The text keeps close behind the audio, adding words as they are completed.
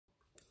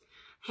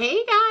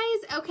Hey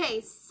guys! Okay,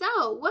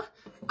 so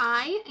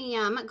I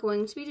am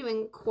going to be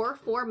doing Core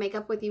 4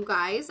 makeup with you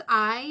guys.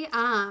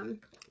 I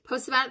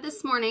posted about it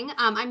this morning.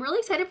 I'm really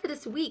excited for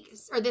this week,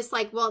 or this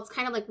it's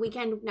kind of like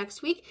weekend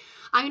next week.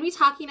 I'm going to be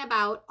talking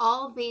about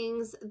all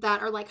things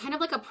that are like kind of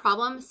like a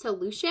problem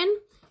solution.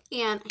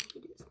 And I need to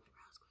do this with my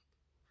brows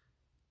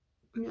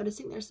quick. I'm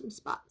noticing there's some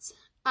spots.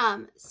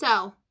 So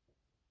I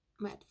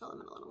might have to fill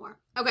them in a little more.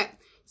 Okay.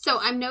 So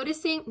I'm not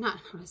noticing,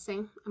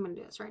 I'm going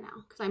to do this right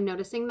now because I'm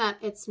noticing that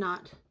it's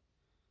not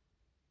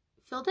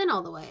filled in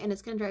all the way and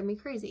it's going to drive me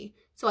crazy.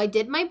 So I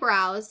did my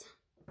brows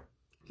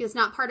because it's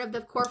not part of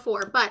the Core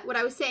 4, but what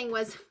I was saying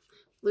was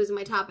losing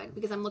my topic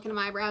because I'm looking at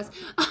my eyebrows.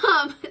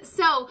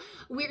 So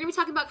we're going to be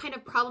talking about kind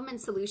of problem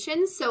and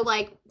solutions. So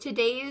like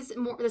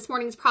this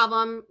morning's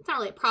problem, it's not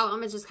really a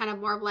problem. It's just kind of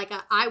more of like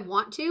I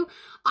want to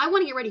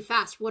get ready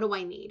fast. What do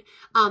I need?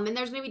 And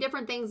there's going to be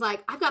different things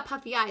like I've got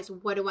puffy eyes.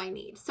 What do I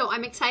need? So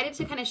I'm excited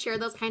to kind of share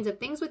those kinds of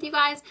things with you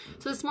guys.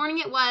 So this morning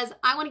it was,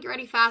 I want to get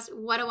ready fast.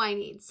 What do I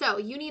need? So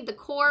you need the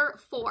Core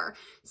 4.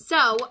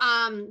 So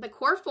the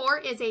Core 4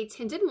 is a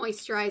tinted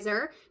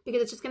moisturizer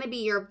because it's just going to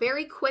be your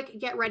very quick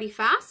get ready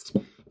fast.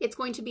 It's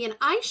going to be an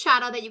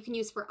eyeshadow that you can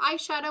use for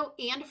eyeshadow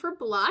and for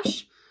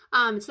blush.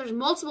 So there's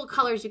multiple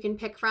colors you can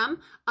pick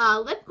from.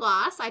 Lip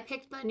gloss, I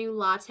picked the new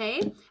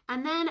Latte,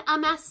 and then a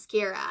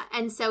mascara.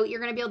 And so you're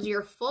going to be able to do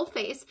your full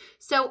face.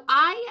 So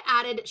I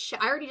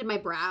already did my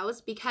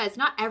brows because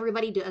not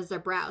everybody does their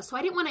brows. So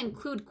I didn't want to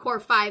include Core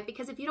 5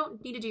 because if you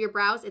don't need to do your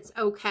brows, it's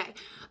okay.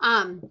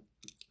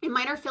 And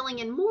mine are filling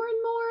in more and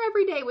more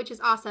every day, which is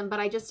awesome,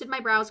 but I just did my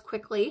brows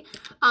quickly.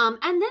 And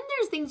then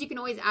there's things you can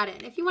always add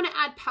in. If you want to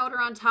add powder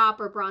on top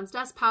or bronze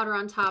dust powder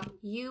on top,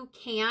 you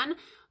can,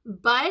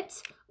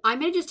 but I'm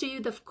going to just do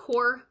the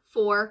Core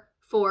 4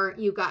 for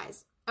you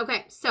guys.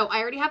 Okay, so I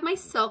already have my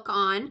Silk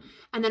on,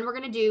 and then we're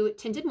going to do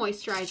tinted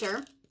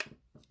moisturizer.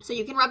 So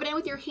you can rub it in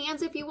with your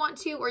hands if you want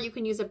to, or you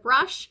can use a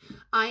brush.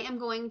 I am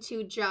going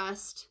to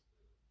just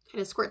kind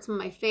of squirt some on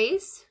my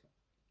face.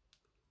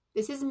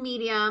 This is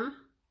medium.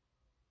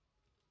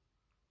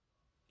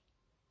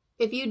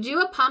 If you do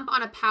a pump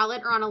on a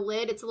palette or on a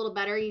lid, it's a little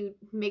better. You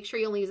make sure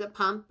you only use a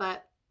pump,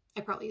 but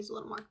I probably use a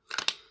little more.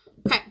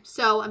 Okay,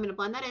 so I'm going to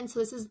blend that in. So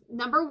this is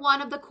number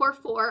 1 of the Core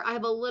 4. I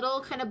have a little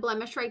kind of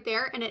blemish right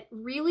there, and it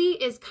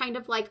really is kind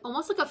of like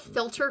almost like a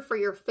filter for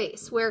your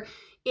face where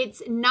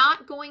it's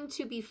not going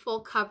to be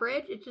full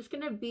coverage. It's just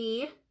going to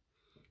be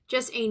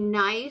just a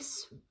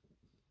nice,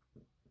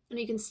 and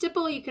you can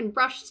stipple, you can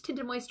brush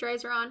tinted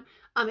moisturizer on.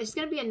 It's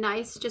going to be a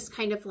nice, just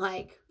kind of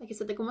like I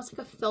said, like almost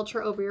like a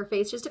filter over your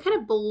face, just to kind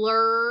of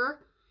blur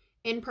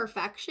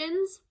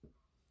imperfections.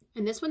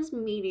 And this one's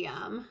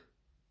medium.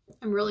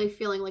 I'm really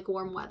feeling like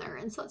warm weather,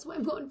 and so that's why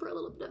I'm going for a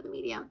little bit of the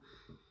medium.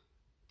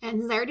 And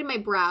since I already did my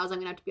brows, I'm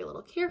going to have to be a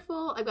little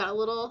careful. I've got a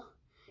little,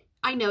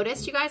 I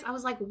noticed, you guys, I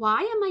was like,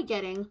 why am I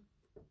getting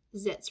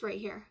zits right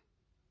here?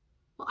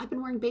 Well, I've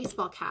been wearing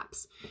baseball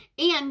caps.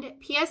 And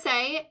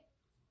PSA,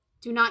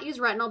 do not use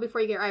retinol before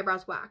you get your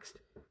eyebrows waxed.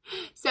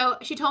 So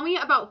she told me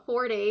about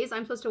 4 days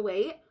I'm supposed to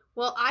wait.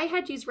 Well, I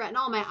had used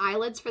retinol on my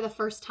eyelids for the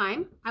first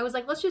time. I was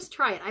like, let's just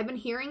try it. I've been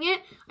hearing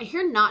it. I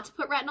hear not to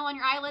put retinol on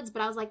your eyelids,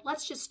 but I was like,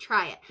 let's just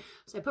try it.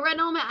 So I put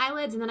retinol on my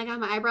eyelids, and then I got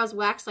my eyebrows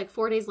waxed like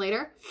 4 days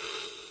later.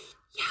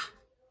 Yeah.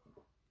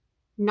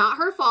 Not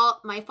her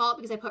fault. My fault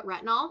because I put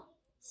retinol.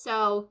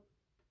 So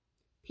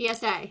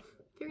PSA, if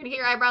you're going to get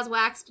your eyebrows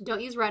waxed,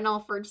 don't use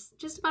retinol for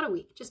just about a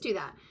week. Just do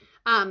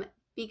that.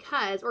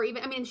 Because, or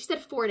even, I mean, she said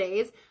 4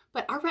 days,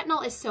 but our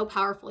retinol is so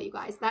powerful, you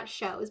guys. That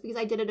shows because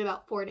I did it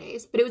about 4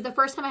 days, but it was the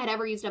first time I had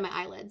ever used it on my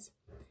eyelids.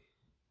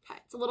 Okay,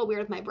 it's a little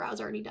weird with my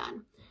brows already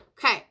done.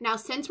 Okay, now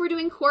since we're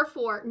doing Core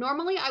 4,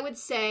 normally I would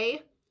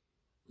say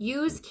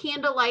use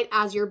Candlelight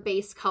as your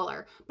base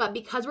color, but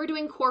because we're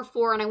doing Core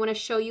 4 and I want to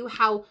show you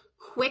how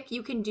quick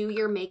you can do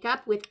your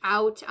makeup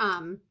without,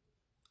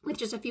 with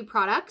just a few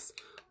products,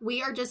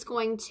 we are just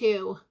going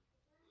to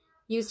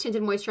use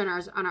tinted moisture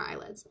on our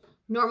eyelids.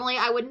 Normally,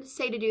 I wouldn't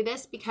say to do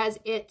this because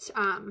it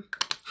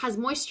has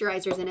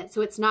moisturizers in it,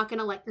 so it's not going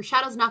to your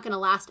shadow's not going to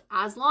last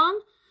as long,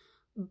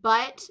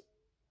 but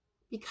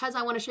because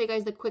I want to show you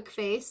guys the quick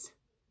face,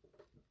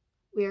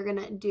 we are going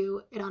to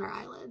do it on our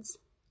eyelids.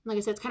 Like I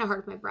said, it's kind of hard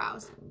with my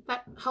brows.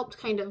 That helped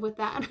kind of with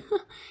that.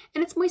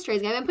 And it's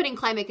moisturizing. I've been putting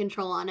Climate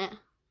Control on it.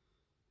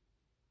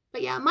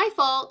 But yeah, my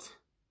fault.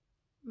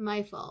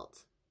 My fault.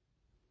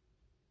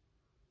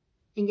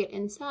 And get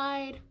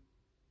inside.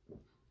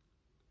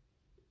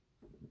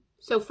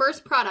 So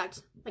first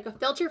product, like a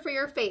filter for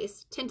your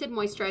face, tinted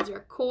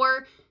moisturizer,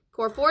 Core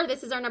 4.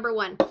 This is our number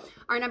 1.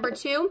 Our number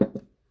 2,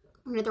 I'm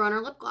going to throw on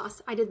our lip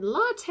gloss. I did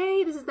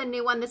Latte. This is the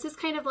new one. This is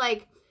kind of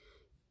like,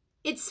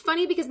 it's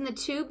funny because in the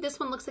tube, this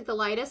one looks like the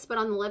lightest, but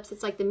on the lips,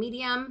 it's like the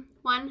medium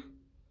one.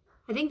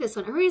 I think this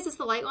one, or is this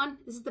the light one?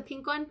 This is the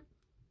pink one.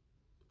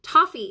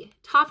 Toffee.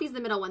 Toffee's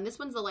the middle one. This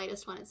one's the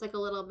lightest one. It's like a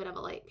little bit of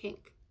a light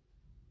pink.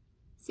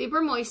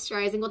 Super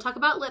moisturizing. We'll talk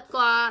about lip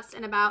gloss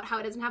and about how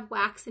it doesn't have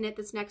wax in it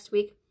this next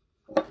week.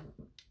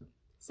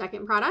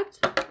 Second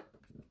product,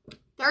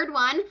 Third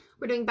one,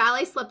 we're doing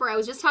Ballet Slipper. I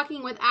was just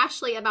talking with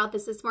Ashley about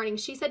this morning.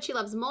 She said she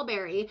loves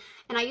Mulberry,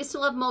 and I used to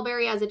love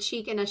Mulberry as a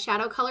cheek and a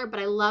shadow color, but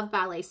I love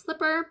Ballet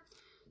Slipper.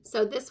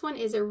 So this one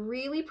is a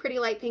really pretty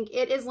light pink.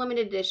 It is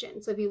limited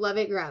edition, so if you love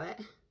it, grab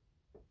it.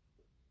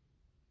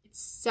 It's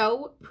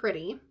so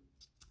pretty.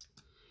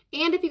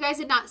 And if you guys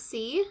did not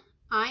see,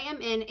 I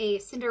am in a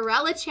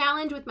Cinderella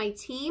challenge with my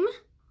team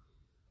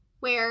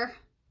where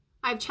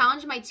I've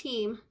challenged my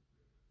team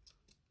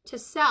to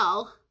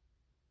sell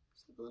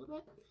a little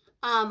bit,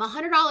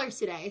 $100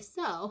 today.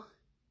 So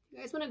if you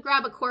guys want to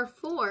grab a core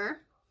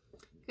 4, you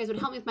guys would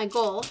help me with my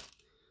goal.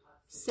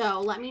 So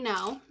let me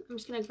know. I'm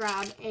just going to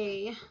grab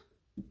a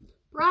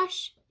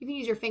brush. You can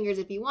use your fingers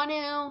if you want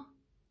to.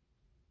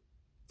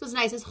 So it's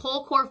nice. This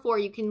whole core 4,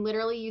 you can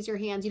literally use your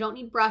hands. You don't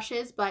need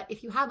brushes, but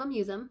if you have them,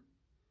 use them.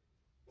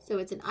 So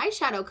it's an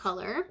eyeshadow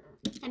color.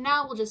 And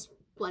now we'll just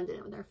blend it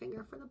in with our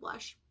finger for the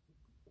blush.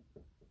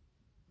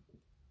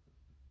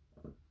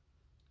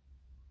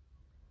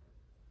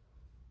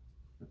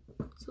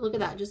 So look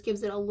at that. Just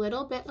gives it a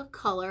little bit of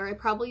color. I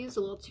probably used a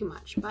little too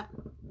much, but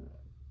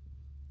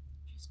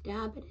just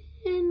dab it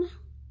in.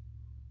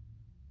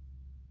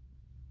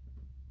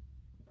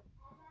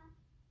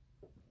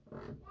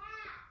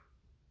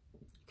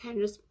 Kind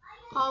of just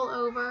all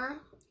over.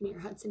 You hear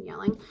Hudson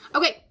yelling.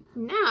 Okay,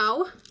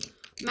 now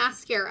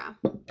mascara.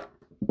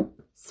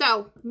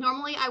 So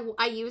normally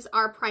I use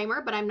our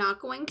primer, but I'm not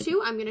going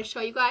to. I'm going to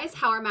show you guys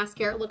how our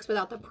mascara looks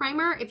without the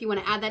primer. If you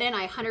want to add that in,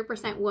 I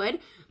 100% would.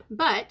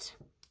 But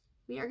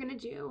we are going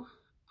to do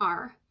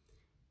our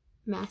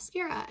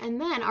mascara, and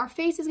then our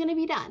face is going to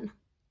be done.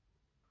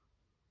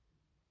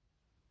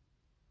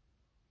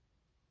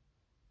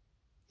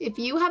 If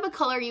you have a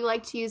color you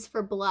like to use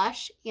for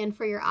blush and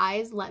for your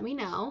eyes, let me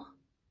know.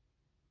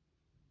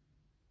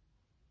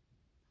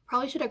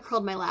 Probably should have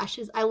curled my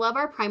lashes. I love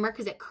our primer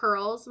because it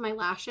curls my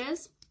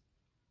lashes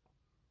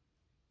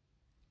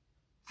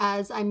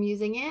as I'm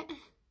using it.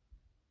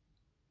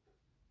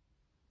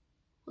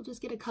 We'll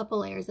just get a couple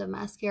layers of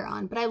mascara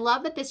on. But I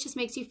love that this just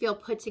makes you feel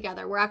put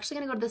together. We're actually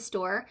going to go to the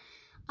store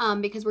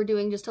because we're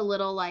doing just a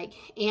little like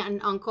aunt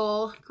and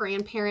uncle,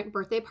 grandparent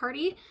birthday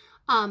party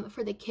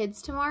for the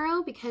kids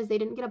tomorrow because they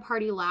didn't get a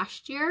party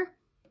last year.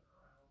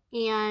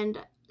 And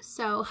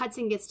so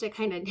Hudson gets to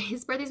kind of,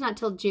 his birthday's not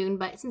till June,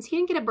 but since he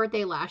didn't get a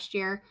birthday last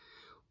year,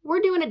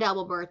 we're doing a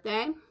double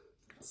birthday.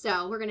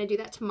 So we're going to do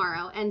that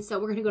tomorrow. And so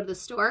we're going to go to the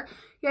store.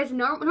 You guys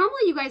know,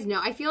 normally you guys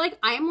know, I feel like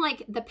I'm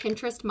like the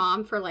Pinterest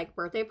mom for like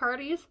birthday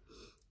parties.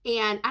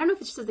 And I don't know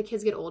if it's just as the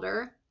kids get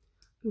older.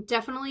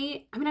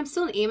 Definitely, I mean, I'm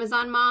still an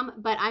Amazon mom,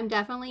 but I'm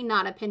definitely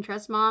not a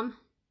Pinterest mom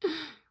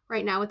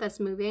right now with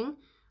us moving.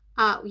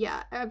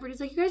 Yeah,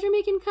 everybody's like, you guys are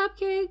making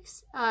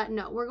cupcakes.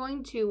 No, we're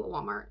going to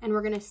Walmart and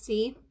we're going to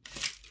see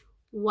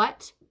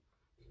what,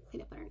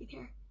 clean up underneath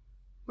here.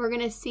 We're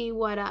going to see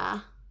what,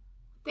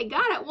 they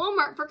got at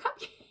Walmart for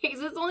cupcakes.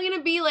 It's only going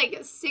to be like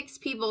 6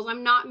 people. So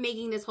I'm not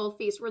making this whole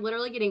feast. We're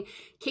literally getting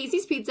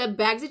Casey's Pizza,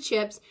 bags of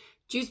chips,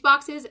 juice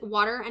boxes,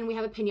 water, and we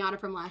have a piñata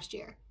from last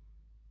year.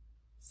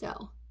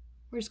 So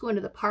we're just going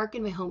to the park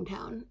in my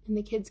hometown and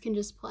the kids can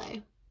just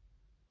play.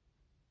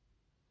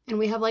 And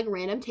we have like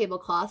random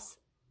tablecloths.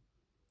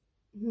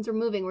 Since we're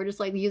moving, we're just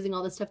like using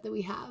all the stuff that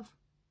we have.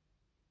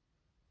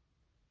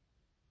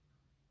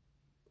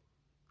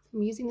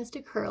 I'm using this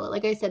to curl it.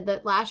 Like I said,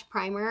 the lash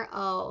primer,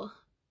 oh,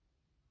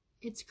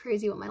 it's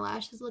crazy what my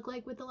lashes look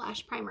like with the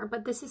lash primer,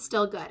 but this is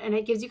still good. And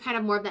it gives you kind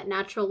of more of that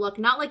natural look.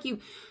 Not like you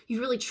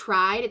really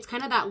tried. It's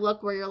kind of that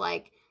look where you're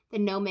like the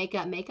no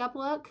makeup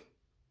look.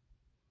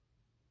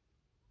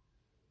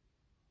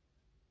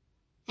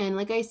 And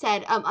like I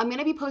said, I'm going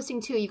to be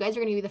posting too. You guys are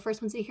going to be the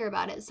first ones to hear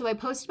about it. So I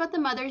posted about the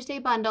Mother's Day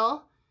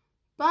bundle,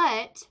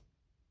 but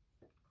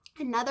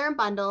another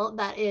bundle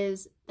that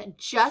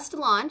just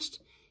launched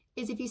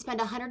is if you spend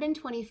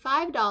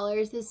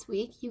 $125 this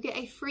week, you get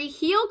a free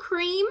heel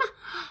cream.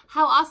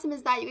 How awesome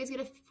is that? You guys get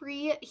a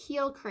free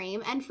heel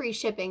cream and free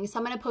shipping. So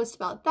I'm going to post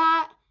about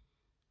that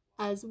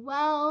as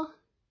well.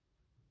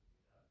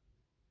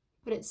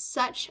 But it's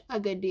such a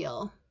good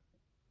deal.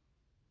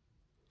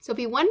 So if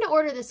you wanted to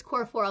order this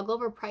Core 4, I'll go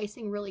over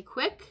pricing really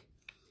quick.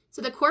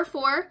 So the Core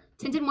 4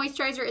 tinted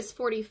moisturizer is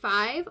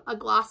 $45, a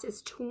gloss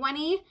is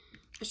 $20,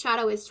 a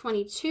shadow is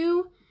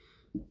 $22.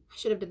 I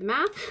should have did the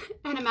math.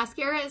 And a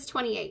mascara is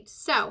 $28.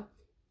 So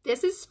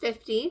this is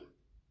 $50.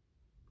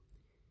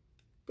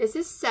 This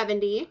is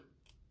 $70.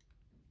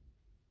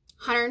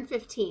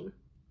 $115,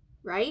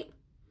 right?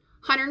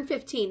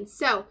 $115.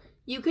 So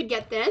you could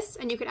get this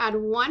and you could add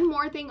one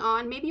more thing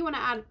on. Maybe you want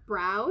to add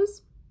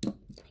brows.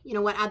 You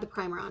know what? Add the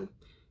primer on.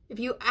 If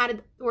you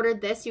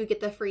ordered this, you would get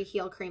the free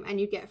heel cream and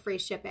you get free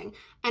shipping.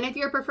 And if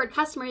you're a preferred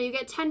customer, you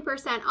get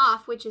 10%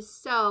 off, which is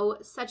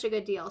such a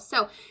good deal.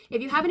 So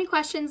if you have any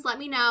questions, let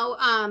me know.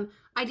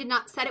 I did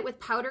not set it with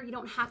powder. You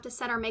don't have to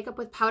set our makeup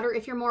with powder.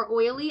 If you're more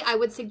oily, I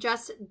would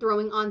suggest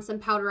throwing on some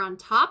powder on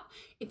top.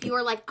 If you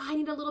are like, I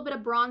need a little bit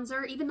of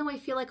bronzer, even though I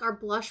feel like our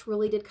blush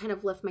really did kind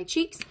of lift my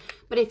cheeks.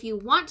 But if you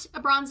want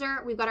a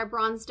bronzer, we've got our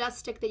bronze dust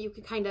stick that you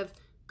could kind of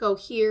go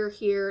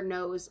here,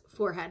 nose,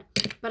 forehead.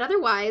 But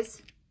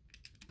otherwise,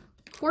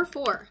 Core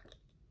 4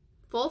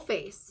 full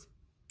face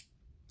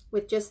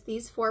with just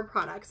these 4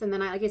 products. And then,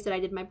 like I said, I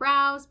did my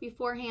brows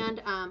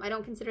beforehand. I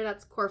don't consider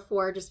that's Core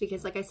 4 just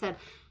because, like I said,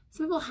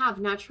 some people have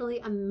naturally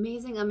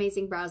amazing,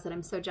 amazing brows that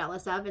I'm so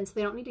jealous of, and so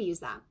they don't need to use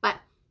that. But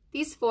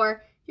these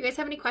 4, if you guys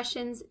have any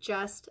questions,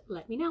 just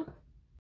let me know.